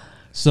was.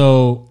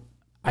 So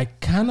I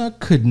kind of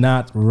could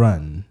not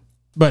run.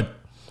 But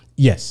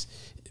yes,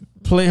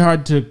 play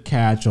hard to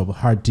catch or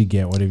hard to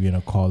get, whatever you're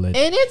going to call it.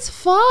 And it's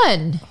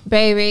fun,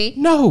 baby.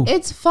 No.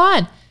 It's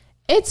fun.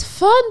 It's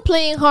fun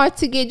playing hard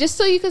to get just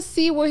so you can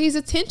see where his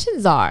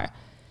attentions are.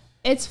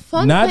 It's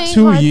fun. Not playing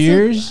 2 hard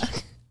years.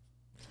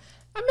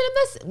 I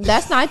mean,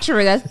 that's not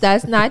true.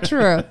 That's not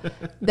true.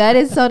 That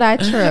is so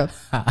not true.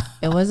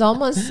 It was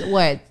almost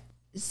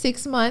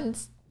 6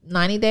 months,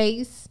 90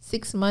 days,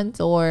 6 months,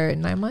 or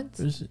 9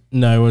 months.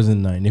 No, it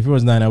wasn't 9. If it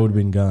was 9, I would have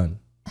been gone.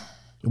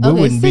 We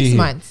Okay, wouldn't be 6 here.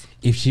 months.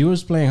 If she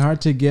was playing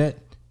hard to get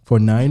for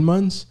 9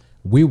 months,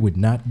 we would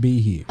not be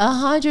here.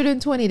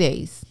 120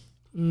 days.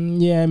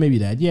 Yeah, maybe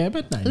that. Yeah,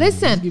 but 9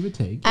 Listen, months, give or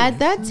take. at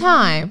that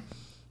time,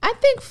 I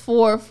think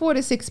 4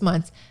 to 6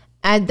 months.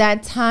 At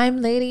that time,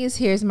 ladies,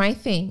 here's my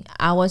thing.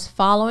 I was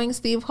following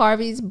Steve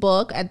Harvey's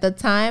book at the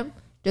time.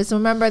 Just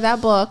remember that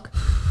book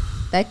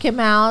that came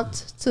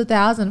out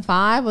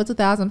 2005 or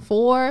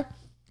 2004.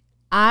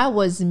 I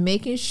was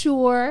making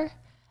sure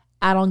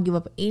I don't give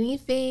up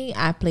anything.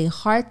 I play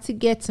hard to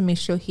get to make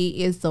sure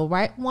he is the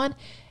right one.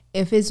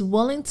 If he's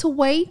willing to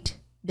wait,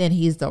 then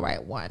he's the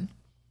right one.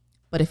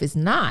 But if it's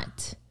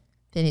not,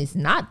 then he's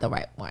not the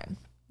right one.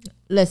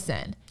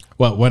 Listen.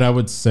 Well, what I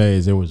would say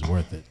is it was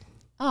worth it.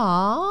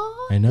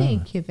 Aw, I know.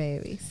 thank you,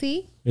 baby.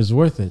 See? It's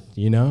worth it,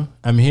 you know?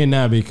 I'm here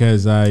now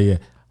because I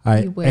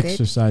You waited.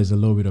 exercised a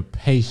little bit of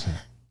patience.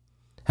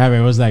 However,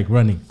 it was like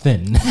running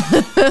thin.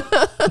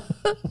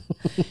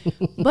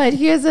 But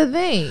here's the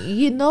thing.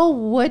 You know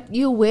what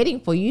you're waiting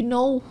for. You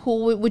know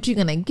what you're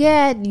going to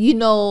get. You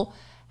know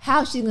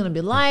how she's going to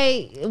be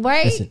like,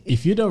 right? Listen,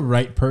 if you're the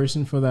right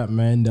person for that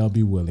man, they'll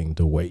be willing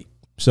to wait.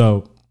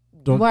 So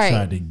don't Right.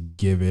 try to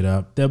give it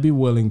up. They'll be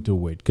willing to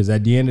wait because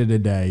at the end of the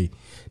day,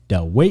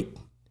 they'll wait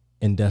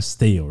and they'll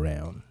stay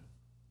around.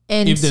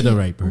 And If they're the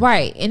right person.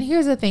 Right. And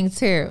here's the thing,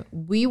 too.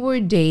 We were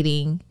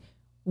dating.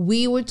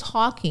 We were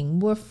talking.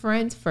 We're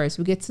friends first.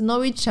 We get to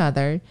know each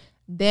other.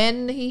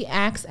 Then he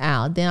acts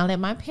out. Then I let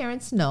my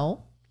parents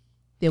know.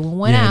 Then we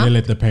went Yeah, out. they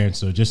let the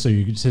parents know just so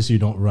you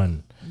don't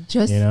run.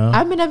 Just, you know?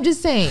 I mean, I'm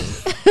just saying.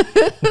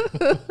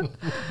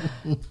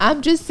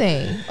 I'm just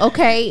saying.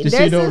 Okay. Just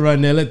so you don't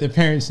run, they let the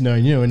parents know.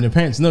 And, when the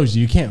parents knows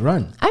you can't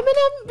run. I mean,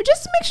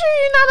 just to make sure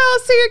you're not a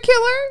serial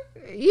killer.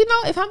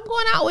 If I'm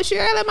going out with you,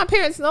 I let my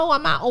parents know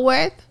I'm out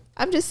with.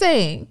 I'm just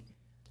saying.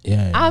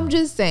 Yeah. I'm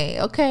just saying.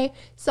 Okay.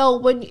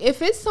 So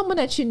if it's someone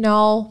that you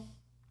know,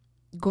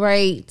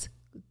 great.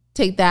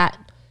 Take that.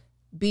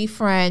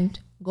 Befriend.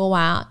 Go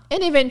out.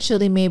 And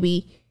eventually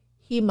maybe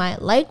he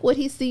might like what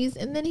he sees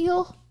and then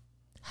he'll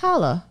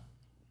holla.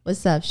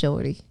 What's up,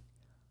 shorty?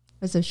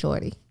 What's up,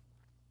 shorty?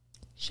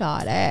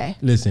 Shorty.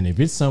 Listen, if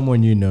it's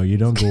someone you know, you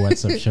don't go,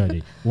 what's up,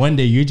 shorty. One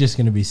day you're just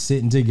going to be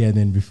sitting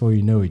together and before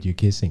you know it, you're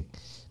kissing.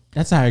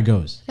 That's how it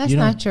goes. That's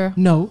not true.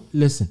 No,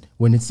 listen.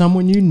 When it's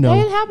someone you know,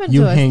 It happened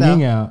you're to us, hanging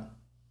though. out.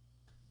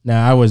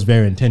 Now, I was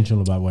very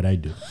intentional about what I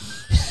do.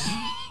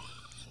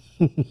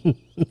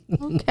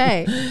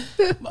 Okay.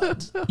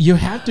 You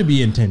have to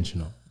be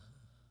intentional.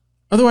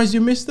 Otherwise,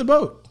 you miss the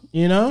boat,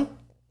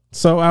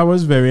 So I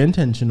was very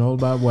intentional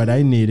about what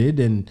I needed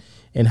and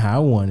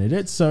how I wanted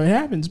it. So it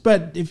happens.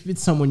 But if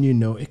it's someone you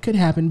know, it could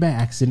happen by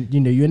accident.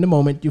 You're in the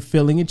moment, you're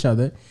feeling each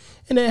other,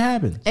 and it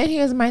happens. And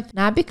here's my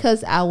not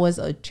because I was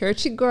a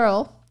churchy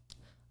girl,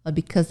 but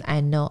because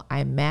I know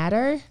I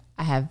matter,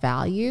 I have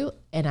value,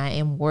 and I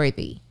am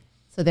worthy.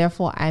 So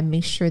therefore, I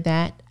make sure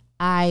that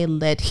I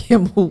let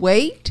him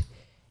wait.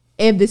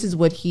 And this is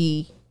what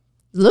he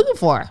is looking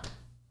for.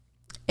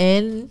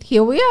 And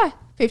here we are,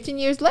 15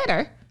 years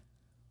later.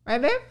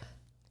 Right, babe?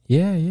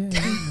 Yeah.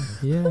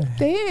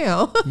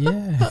 Damn.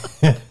 Yeah.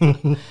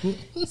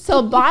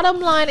 So bottom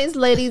line is,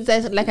 ladies,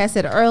 like I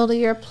said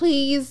earlier,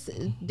 please,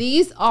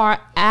 these are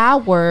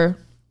our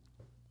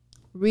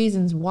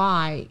reasons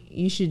why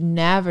you should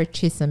never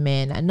chase a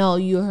man. I know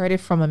you heard it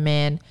from a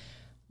man.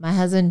 My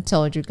husband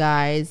told you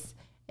guys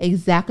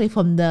exactly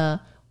from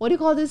the, what do you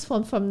call this?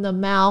 From the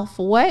mouth,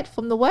 what?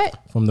 From the what?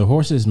 From the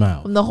horse's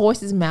mouth. From the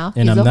horse's mouth.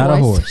 And He's I'm not a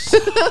horse.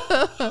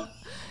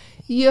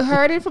 You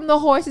heard it from the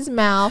horse's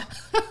mouth.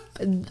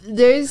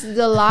 There's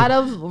a lot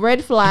of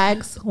red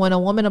flags when a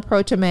woman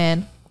approach a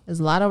man. There's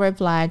a lot of red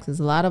flags.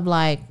 There's a lot of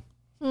like,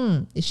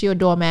 is she a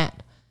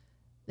doormat?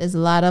 There's a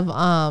lot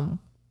of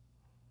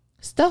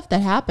stuff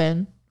that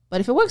happen. But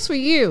if it works for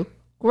you,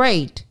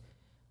 great.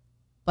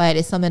 But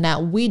it's something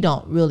that we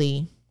don't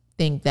really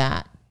think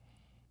that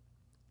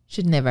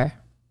should never,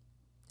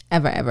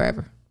 ever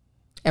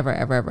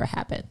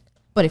happen.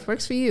 But if it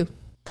works for you,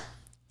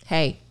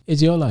 hey.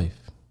 It's your life.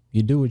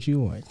 You do what you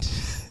want.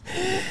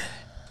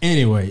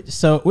 Anyway,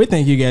 so we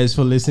thank you guys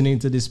for listening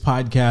to this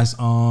podcast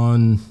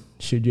on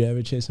Should You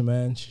Ever Chase a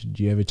Man? Should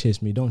You Ever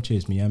Chase Me? Don't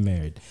chase me. I'm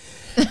married.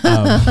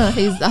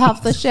 He's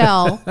off the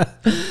shell.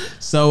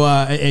 So,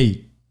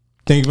 hey,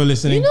 thank you for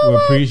listening. You know we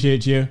what?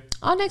 appreciate you.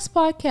 Our next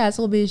podcast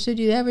will be Should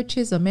You Ever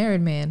Chase a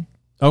Married Man?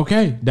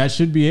 Okay, that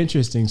should be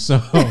interesting.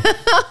 So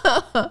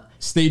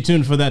stay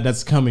tuned for that.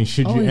 That's coming.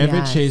 Should you ever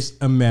yes. chase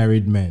a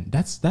married man?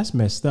 That's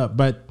messed up,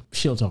 but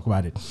she'll talk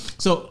about it.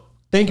 So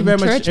thank you very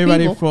much, Church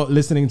everybody, people. for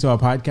listening to our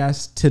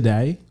podcast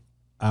today.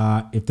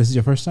 If this is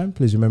your first time,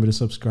 please remember to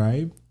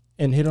subscribe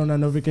and hit on that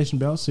notification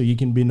bell so you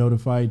can be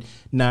notified.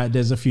 Now,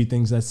 there's a few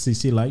things that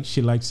Cece likes.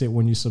 She likes it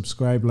when you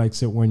subscribe,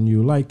 likes it when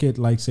you like it,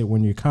 likes it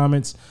when you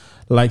comments,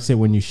 likes it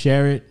when you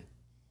share it.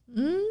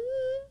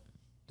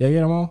 Did I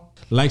get them all?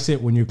 Likes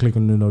it when you click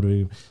on the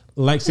notification.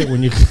 Likes it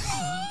when you...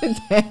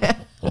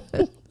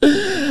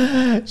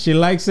 She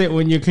likes it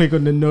when you click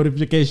on the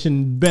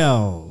notification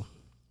bell.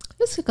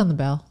 Let's click on the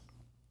bell.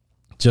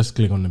 Just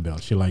click on the bell.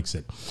 She likes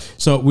it.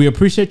 So we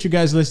appreciate you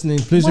guys listening.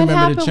 Please What remember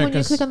happened to check when you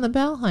us. click on the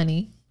bell,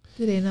 honey?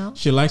 Do they know?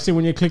 She likes it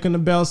when you click on the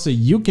bell so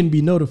you can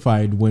be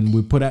notified when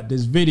we put out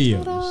these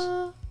videos.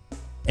 Ta-da.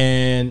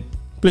 And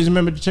please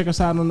remember to check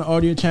us out on the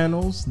audio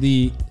channels,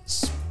 the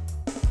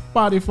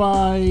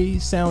Spotify,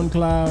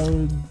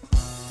 SoundCloud,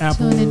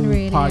 Apple TuneIn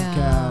Radio.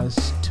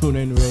 Podcasts,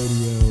 TuneIn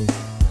Radio,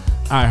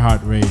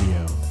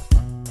 iHeartRadio,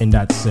 and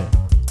that's it.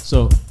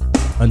 So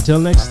until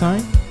next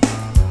time,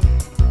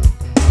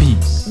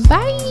 peace.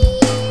 Bye.